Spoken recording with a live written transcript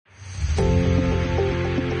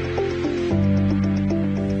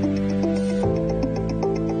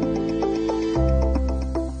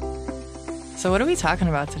So what are we talking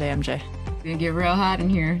about today, MJ? It's gonna get real hot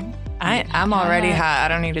in here. I'm already hot. I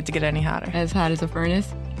don't need it to get any hotter. As hot as a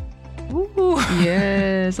furnace. Ooh.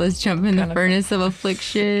 Yes, let's jump in the furnace of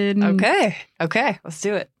affliction. Okay, let's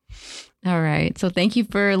do it. All right. So thank you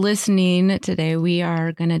for listening. Today we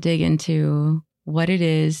are going to dig into what it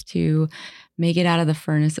is to make it out of the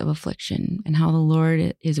furnace of affliction and how the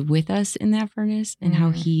Lord is with us in that furnace and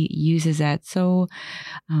how he uses that so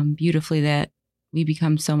beautifully that we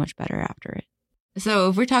become so much better after it. So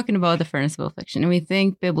if we're talking about the furnace of affliction and we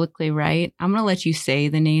think biblically, right, I'm going to let you say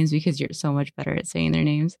the names because you're so much better at saying their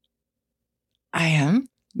names. I am.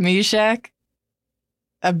 Meshach,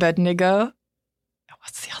 Abednego.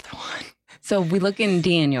 What's the other one? So we look in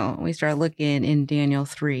Daniel. We start looking in Daniel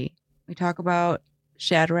 3. We talk about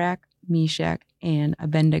Shadrach, Meshach, and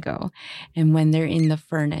Abednego. And when they're in the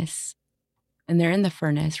furnace,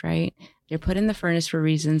 right? They're put in the furnace for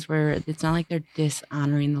reasons where it's not like they're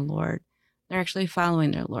dishonoring the Lord. They're actually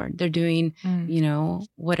following their Lord. They're doing,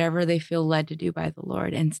 whatever they feel led to do by the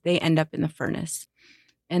Lord. And they end up in the furnace.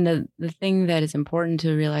 And the thing that is important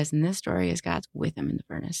to realize in this story is God's with them in the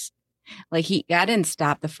furnace. Like God didn't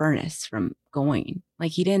stop the furnace from going.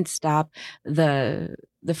 Like he didn't stop the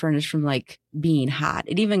furnace from like being hot.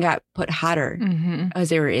 It even got put hotter as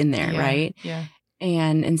they were in there, right? Yeah.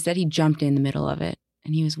 And instead he jumped in the middle of it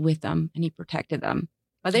and he was with them and he protected them.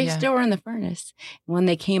 But they still were in the furnace. When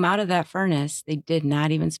they came out of that furnace, they did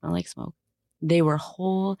not even smell like smoke. They were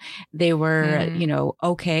whole. They were,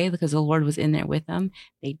 okay because the Lord was in there with them.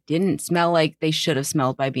 They didn't smell like they should have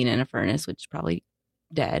smelled by being in a furnace, which is probably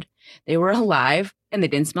dead. They were alive and they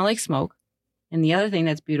didn't smell like smoke. And the other thing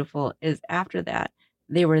that's beautiful is after that,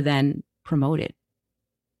 they were then promoted.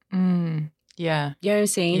 Yeah. You know what I'm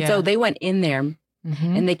saying? Yeah. So they went in there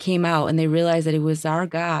and they came out and they realized that it was our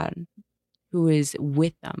God who is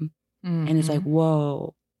with them. And it's like,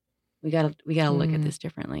 whoa, we gotta look at this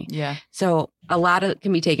differently. Yeah. So a lot of it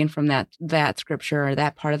can be taken from that scripture or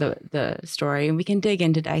that part of the story. And we can dig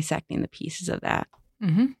into dissecting the pieces of that.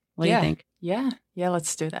 What do you think? Yeah,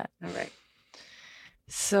 let's do that. All right.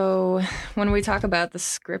 So when we talk about the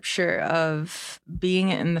scripture of being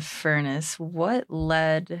in the furnace, what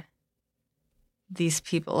led these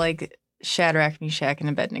people, like Shadrach, Meshach, and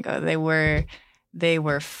Abednego? They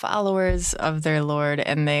were followers of their Lord,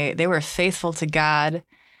 and they were faithful to God.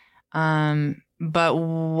 But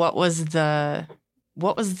what was the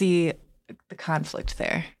conflict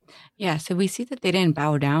there? Yeah, so we see that they didn't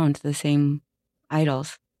bow down to the same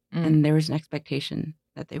idols. And there was an expectation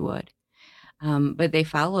that they would. But they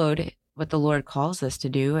followed what the Lord calls us to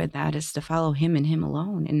do, and that is to follow him and him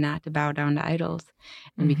alone and not to bow down to idols.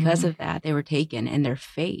 And because of that, they were taken, and their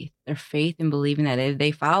faith in believing that if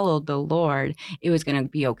they followed the Lord, it was going to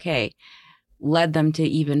be okay, led them to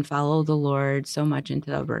even follow the Lord so much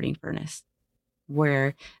into the burning furnace,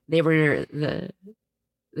 where they were the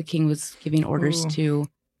king was giving orders to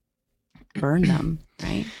burn them,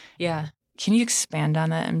 right? Yeah. Can you expand on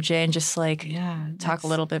that, MJ, and just talk a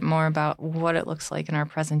little bit more about what it looks like in our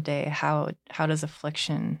present day? How does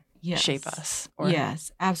affliction shape us?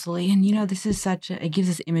 Yes, absolutely. And this is it gives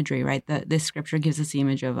us imagery, right? This scripture gives us the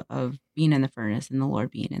image of being in the furnace and the Lord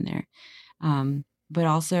being in there. But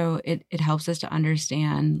also it helps us to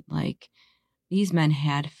understand like these men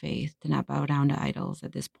had faith to not bow down to idols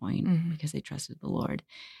at this point because they trusted the Lord.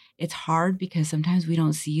 It's hard because sometimes we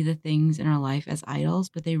don't see the things in our life as idols,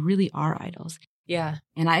 but they really are idols. Yeah.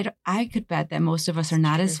 And I could bet that most of us are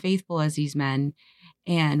not as faithful as these men,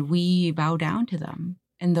 and we bow down to them.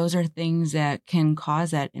 And those are things that can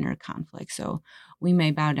cause that inner conflict. So we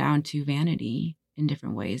may bow down to vanity in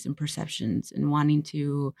different ways and perceptions and wanting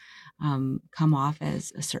to come off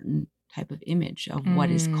as a certain type of image of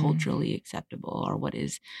what is culturally acceptable or what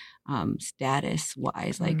is status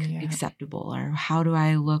wise acceptable, or how do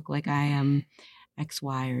I look like I am X,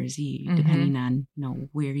 Y, or Z, depending on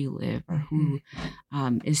where you live or who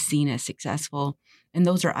is seen as successful. And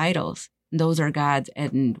those are idols. Those are gods,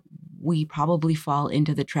 and we probably fall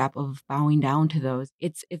into the trap of bowing down to those.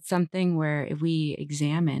 It's something where if we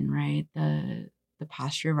examine, right, the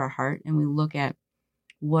posture of our heart, and we look at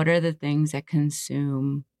what are the things that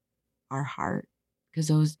consume our heart, because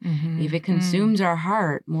those if it consumes our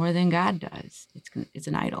heart more than God does, it's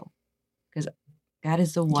an idol, because God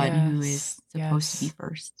is the one who is supposed to be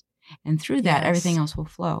first, and through that everything else will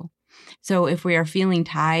flow. So if we are feeling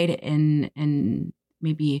tied and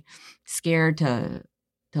maybe scared to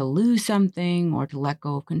lose something or to let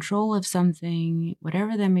go of control of something,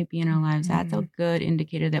 whatever that may be in our lives, that's a good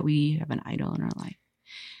indicator that we have an idol in our life.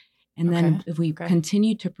 And then if we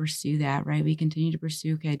continue to pursue that, right, we continue to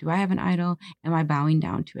pursue, okay, do I have an idol? Am I bowing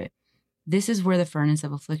down to it? this is where the furnace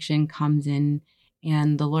of affliction comes in,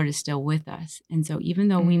 and the Lord is still with us. And so even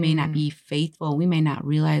though we may not be faithful, we may not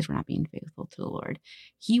realize we're not being faithful to the Lord,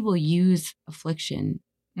 he will use affliction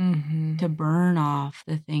to burn off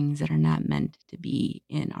the things that are not meant to be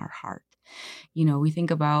in our heart. We think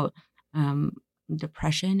about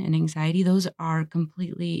depression and anxiety. Those are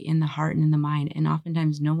completely in the heart and in the mind. And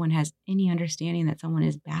oftentimes no one has any understanding that someone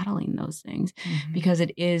is battling those things because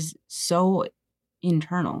it is so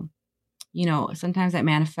internal. Sometimes that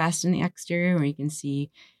manifests in the exterior where you can see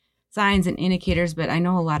signs and indicators, but I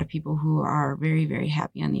know a lot of people who are very, very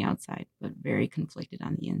happy on the outside, but very conflicted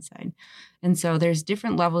on the inside. And so there's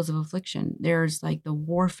different levels of affliction. There's like the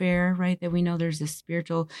warfare, right? That we know there's this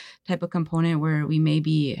spiritual type of component where we may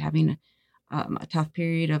be having a tough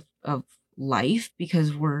period of life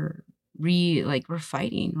because we're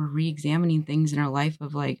fighting, we're re-examining things in our life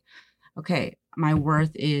of like, okay, my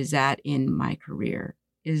worth is that in my career,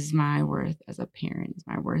 is my worth as a parent, is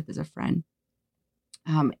my worth as a friend.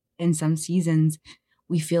 In some seasons,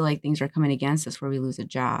 we feel like things are coming against us where we lose a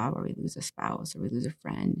job or we lose a spouse or we lose a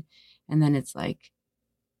friend. And then it's like,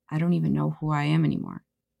 I don't even know who I am anymore.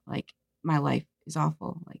 Like my life is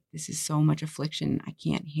awful. Like this is so much affliction. I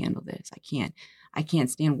can't handle this. I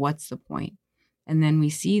can't stand. What's the point? And then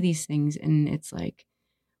we see these things and it's like,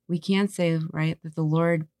 we can't say, right, that the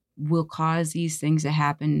Lord will cause these things to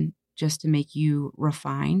happen just to make you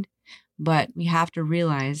refined. But we have to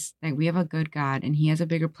realize that we have a good God and he has a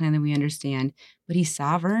bigger plan than we understand, but he's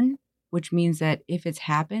sovereign, which means that if it's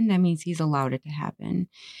happened, that means he's allowed it to happen.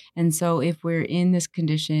 And so if we're in this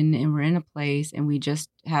condition and we're in a place and we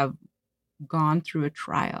just have gone through a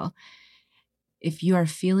trial, if you are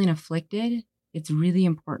feeling afflicted, it's really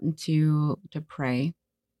important to pray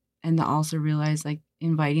and to also realize like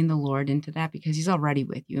inviting the Lord into that because he's already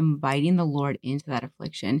with you, inviting the Lord into that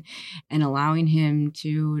affliction and allowing him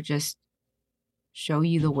to just show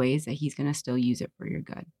you the ways that he's going to still use it for your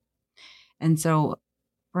good. And so,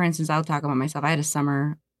 for instance, I'll talk about myself. I had a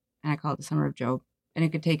summer and I call it the summer of Job, and I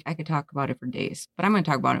could talk about it for days, but I'm going to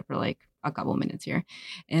talk about it for like a couple of minutes here.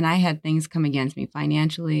 And I had things come against me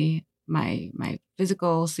financially. My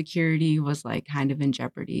physical security was like kind of in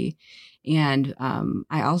jeopardy. And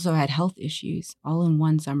I also had health issues all in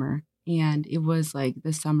one summer. And it was like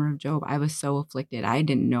the summer of Job. I was so afflicted. I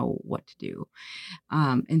didn't know what to do.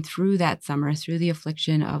 And through that summer, through the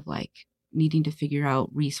affliction of like needing to figure out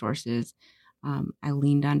resources, I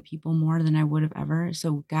leaned on people more than I would have ever.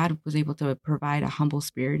 So God was able to provide a humble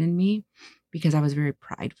spirit in me because I was very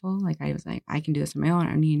prideful. Like I was like, I can do this on my own. I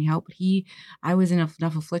don't need any help. But I was in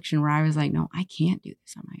enough affliction where I was like, no, I can't do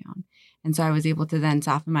this on my own. And so I was able to then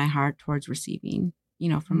soften my heart towards receiving,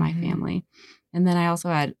 from my family. And then I also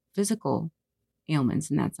had physical ailments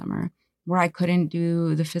in that summer where I couldn't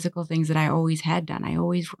do the physical things that I always had done. I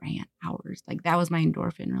always ran hours. Like that was my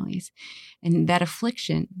endorphin release. And that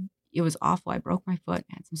affliction, it was awful. I broke my foot,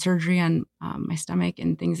 I had some surgery on my stomach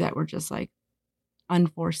and things that were just like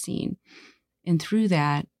unforeseen. And through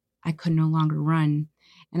that, I could no longer run.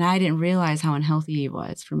 And I didn't realize how unhealthy it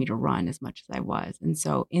was for me to run as much as I was. And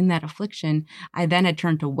so in that affliction, I then had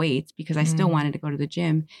turned to weights because I still wanted to go to the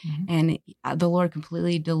gym. And the Lord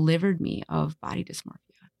completely delivered me of body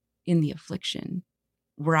dysmorphia in the affliction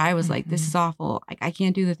where I was like, this is awful. Like, I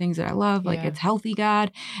can't do the things that I love. Like, it's healthy,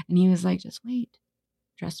 God. And he was like, just wait.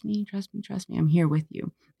 Trust me. I'm here with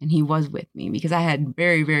you. And he was with me because I had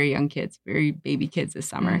very, very young kids, very baby kids this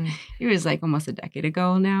summer. It was like almost a decade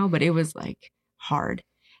ago now, but it was like hard.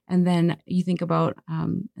 And then you think about,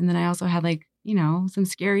 and then I also had like, some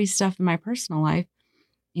scary stuff in my personal life.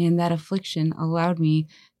 And that affliction allowed me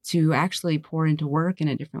to actually pour into work in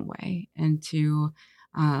a different way and to,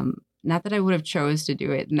 not that I would have chose to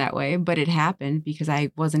do it in that way, but it happened because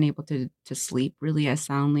I wasn't able to sleep really as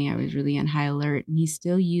soundly. I was really on high alert, and he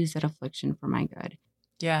still used that affliction for my good.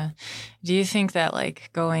 Yeah. Do you think that like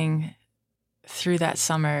going through that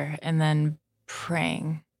summer and then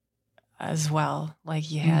praying as well,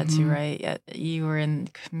 like you had to, right? You were in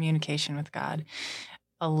communication with God,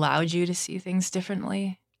 allowed you to see things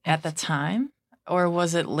differently at the time? Or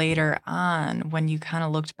was it later on when you kind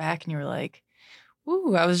of looked back and you were like,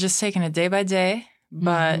 ooh, I was just taking it day by day,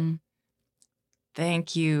 but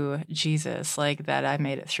thank you, Jesus, like that I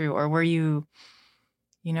made it through? Or were you,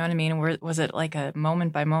 you know what I mean? Was it like a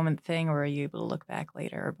moment by moment thing, or were you able to look back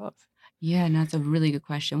later, or both? Yeah, and that's a really good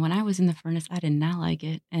question. When I was in the furnace, I did not like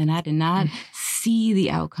it, and I did not see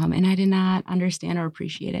the outcome, and I did not understand or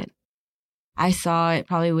appreciate it. I saw it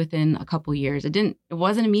probably within a couple years. It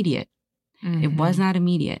wasn't immediate. It was not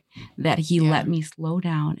immediate that he let me slow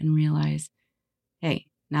down and realize, hey,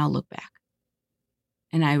 now look back.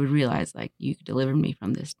 And I would realize, like, you delivered me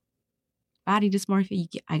from this body dysmorphia.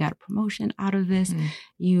 I got a promotion out of this.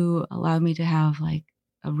 You allowed me to have like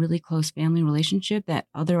a really close family relationship that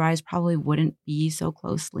otherwise probably wouldn't be so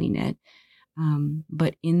closely knit.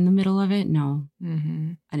 But in the middle of it, no,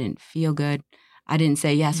 I didn't feel good. I didn't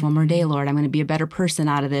say, yes, one more day, Lord, I'm going to be a better person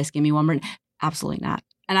out of this. Give me one more. Absolutely not.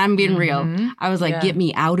 And I'm being real. I was like, get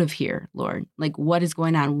me out of here, Lord. Like, what is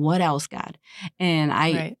going on? What else, God? And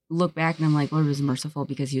I look back and I'm like, Lord was merciful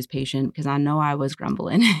because he was patient, because I know I was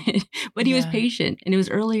grumbling, but he was patient. And it was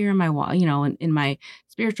earlier in my walk, you know, in my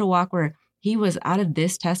spiritual walk, where he was out of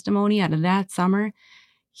this testimony, out of that summer,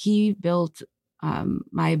 he built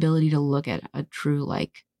my ability to look at a true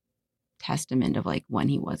like testament of like when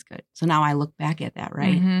he was good. So now I look back at that,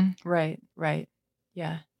 right? Right.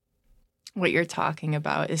 Yeah. What you're talking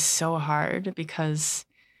about is so hard because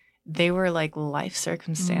they were like life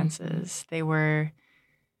circumstances. They were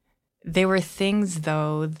things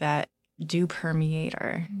though that do permeate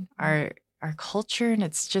our culture, and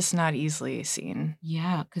it's just not easily seen.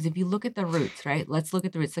 Yeah, because if you look at the roots, right? Let's look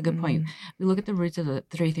at the roots. It's a good point. We look at the roots of the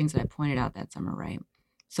three things that I pointed out that summer, right?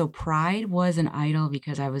 So pride was an idol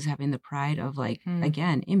because I was having the pride of like,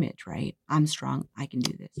 again, image, right? I'm strong. I can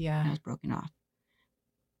do this. Yeah. And I was broken off.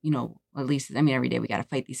 You know, at least, I mean, every day we got to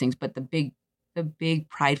fight these things, but the big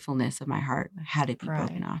pridefulness of my heart had to be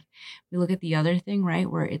broken off. We look at the other thing, right?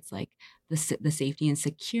 Where it's like the safety and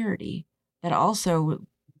security that also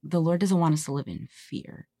the Lord doesn't want us to live in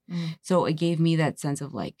fear. So it gave me that sense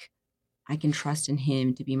of like, I can trust in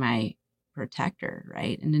him to be my protector,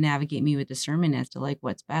 right? And to navigate me with discernment as to like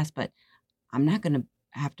what's best. But I'm not going to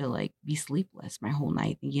have to like be sleepless my whole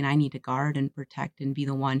night thinking I need to guard and protect and be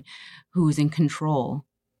the one who's in control,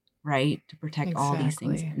 right? To protect all these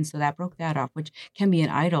things. And so that broke that off, which can be an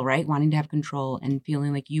idol, right? Wanting to have control and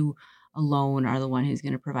feeling like you alone are the one who's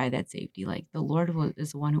going to provide that safety. Like the Lord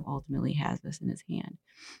is the one who ultimately has this in his hand.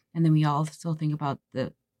 And then we also think about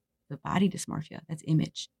the body dysmorphia. That's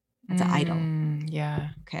image. That's an idol. Yeah.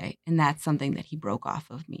 Okay. And that's something that he broke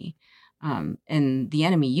off of me. And the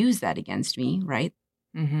enemy used that against me, right?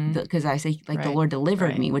 Because I say like the Lord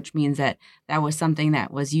delivered me, which means that was something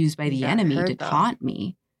that was used by the enemy to taunt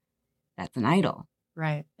me. That's an idol.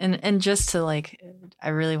 Right. And just to like, I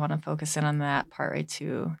really want to focus in on that part, right,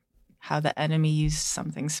 too. How the enemy used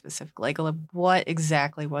something specific. Like what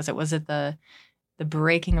exactly was it? Was it the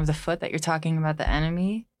breaking of the foot that you're talking about, the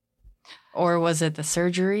enemy? Or was it the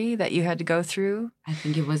surgery that you had to go through? I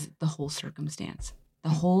think it was the whole circumstance. The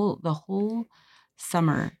whole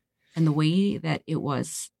summer and the way that it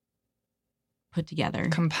was put together.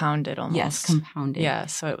 Compounded almost. Yes, compounded. Yeah,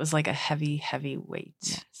 so it was like a heavy, heavy weight.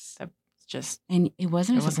 Yes. And it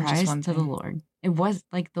wasn't a surprise to the Lord. It was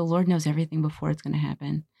like the Lord knows everything before it's going to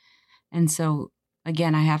happen. And so,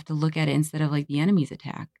 again, I have to look at it instead of like the enemy's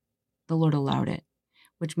attack. The Lord allowed it,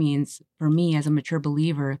 which means for me as a mature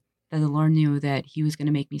believer that the Lord knew that he was going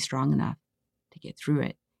to make me strong enough to get through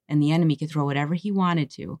it. And the enemy could throw whatever he wanted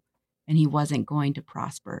to, and he wasn't going to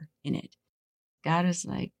prosper in it. God is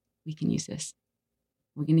like, we can use this.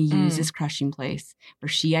 We're going to use this crushing place where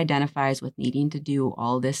she identifies with needing to do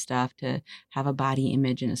all this stuff to have a body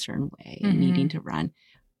image in a certain way and needing to run.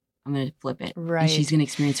 I'm going to flip it. Right. And she's going to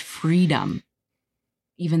experience freedom,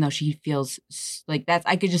 even though she feels like that's,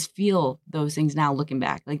 I could just feel those things now looking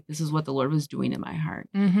back. Like this is what the Lord was doing in my heart.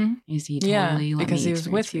 Is he totally let because me he was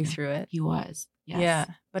with you freedom. through it. He was. Yes. Yeah.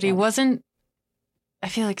 But he wasn't, I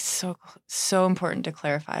feel like so important to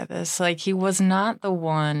clarify this. Like he was not the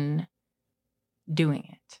one doing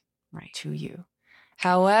it to you.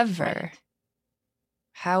 However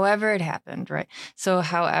it happened, right? So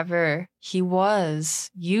however he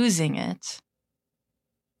was using it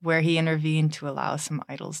where he intervened to allow some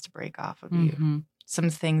idols to break off of you. Some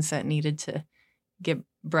things that needed to get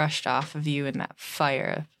brushed off of you in that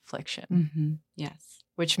fire of affliction. Yes.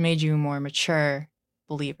 Which made you a more mature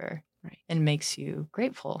believer. Right. And makes you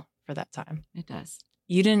grateful for that time. It does.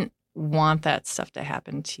 You didn't want that stuff to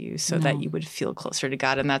happen to you so that you would feel closer to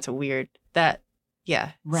God. And that's a weird, right.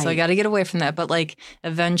 So I got to get away from that. But like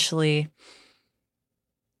eventually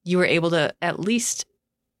you were able to at least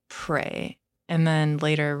pray and then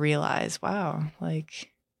later realize, wow,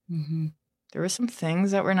 like there were some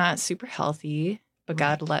things that were not super healthy, but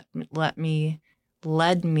God led me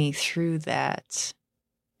through that.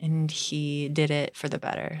 And he did it for the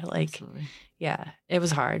better. Like, absolutely. Yeah, it was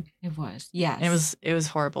hard. It was, yes. And it was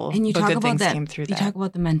horrible. And you but talk good about things that. Came through you talk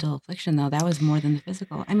about the mental affliction, though. That was more than the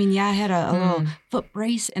physical. I mean, yeah, I had a little foot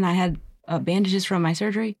brace, and I had bandages from my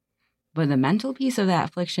surgery. But the mental piece of that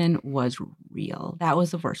affliction was real. That was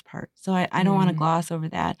the worst part. So I don't want to gloss over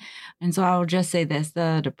that. And so I'll just say this: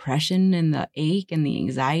 the depression and the ache and the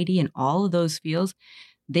anxiety and all of those feels,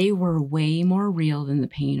 they were way more real than the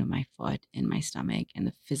pain of my foot and my stomach and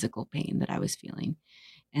the physical pain that I was feeling.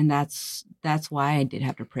 And that's why I did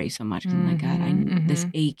have to pray so much. 'Cause I'm like, God, this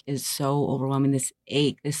ache is so overwhelming. This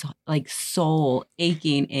ache, this like soul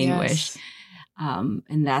aching anguish. Yes.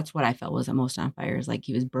 And that's what I felt was the most on fire, is like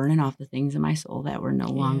he was burning off the things in my soul that were no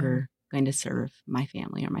longer going to serve my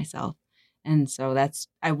family or myself. And so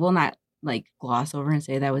I will not like gloss over and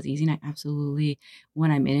say that was easy. And I absolutely,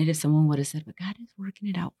 when I'm in it, if someone would have said, but God is working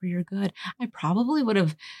it out for your good, I probably would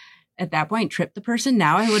have at that point tripped the person.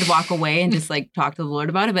 Now I would walk away and just like talk to the Lord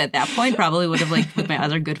about it. But at that point, probably would have like with my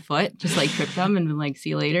other good foot, just like tripped them and been like, see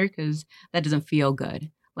you later. 'Cause that doesn't feel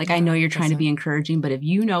good. Like, I know you're trying to be encouraging, but if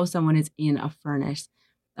you know someone is in a furnace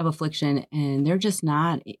of affliction and they're just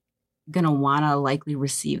not going to want to likely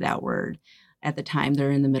receive that word at the time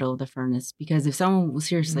they're in the middle of the furnace. Because if someone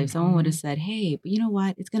would have said, hey, but you know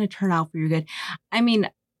what? It's going to turn out for your good. I mean,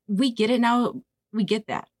 we get it now. We get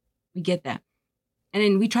that. And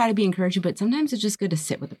then we try to be encouraging, but sometimes it's just good to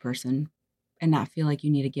sit with the person and not feel like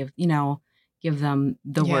you need to give them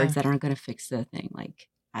the words that aren't going to fix the thing. Like,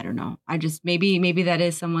 I don't know. I just, maybe that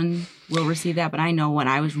is someone will receive that. But I know when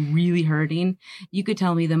I was really hurting, you could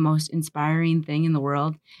tell me the most inspiring thing in the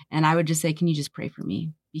world. And I would just say, can you just pray for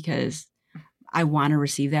me? Because I want to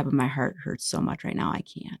receive that, but my heart hurts so much right now. I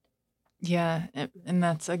can't. Yeah. And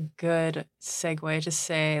that's a good segue to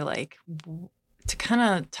say, like, to kind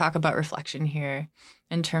of talk about reflection here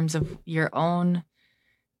in terms of your own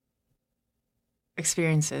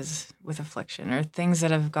experiences with affliction or things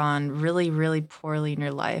that have gone really, really poorly in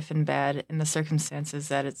your life and bad in the circumstances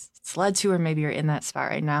that it's led to, or maybe you're in that spot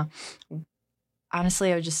right now.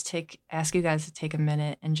 Honestly, I would just ask you guys to take a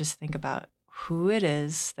minute and just think about who it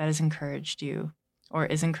is that has encouraged you or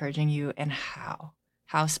is encouraging you and how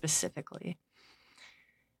specifically.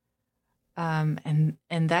 And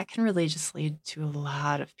that can really just lead to a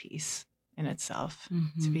lot of peace in itself,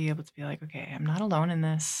 to be able to be like, okay, I'm not alone in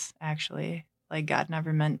this, actually. Like, God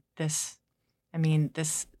never meant this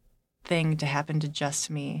thing to happen to just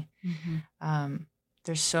me.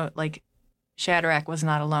 There's like, Shadrach was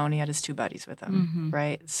not alone. He had his two buddies with him,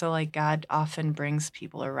 right? So, like, God often brings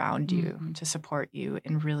people around you to support you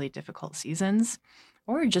in really difficult seasons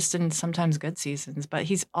or just in sometimes good seasons. But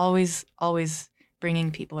he's always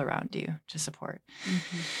bringing people around you to support.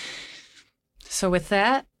 So with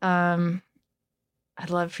that, I'd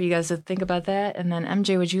love for you guys to think about that. And then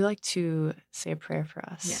MJ, would you like to say a prayer for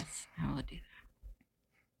us? Yes, I will do that.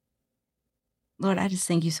 Lord, I just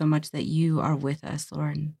thank you so much that you are with us,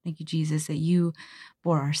 Lord. And thank you, Jesus, that you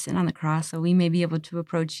bore our sin on the cross so we may be able to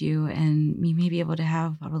approach you and we may be able to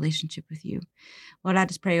have a relationship with you. Lord, I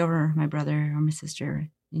just pray over my brother or my sister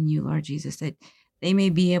and you, Lord Jesus, that they may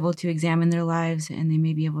be able to examine their lives and they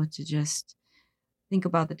may be able to just think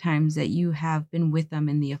about the times that you have been with them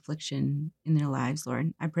in the affliction in their lives,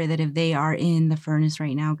 Lord. I pray that if they are in the furnace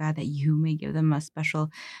right now, God, that you may give them a special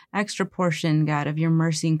extra portion, God, of your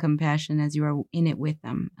mercy and compassion as you are in it with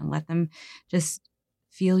them, and let them just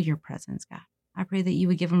feel your presence, God. I pray that you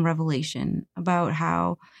would give them revelation about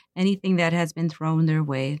how anything that has been thrown their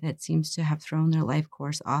way that seems to have thrown their life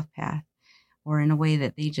course off path or in a way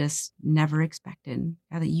that they just never expected,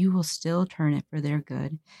 God, that you will still turn it for their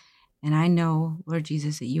good. And I know, Lord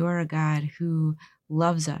Jesus, that you are a God who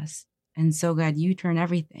loves us. And so, God, you turn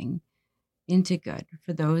everything into good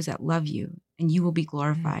for those that love you, and you will be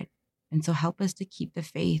glorified. And so help us to keep the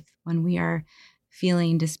faith when we are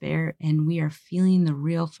feeling despair and we are feeling the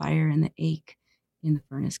real fire and the ache in the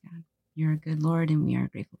furnace, God. You're a good Lord, and we are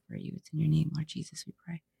grateful for you. It's in your name, Lord Jesus, we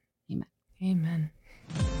pray. Amen. Amen.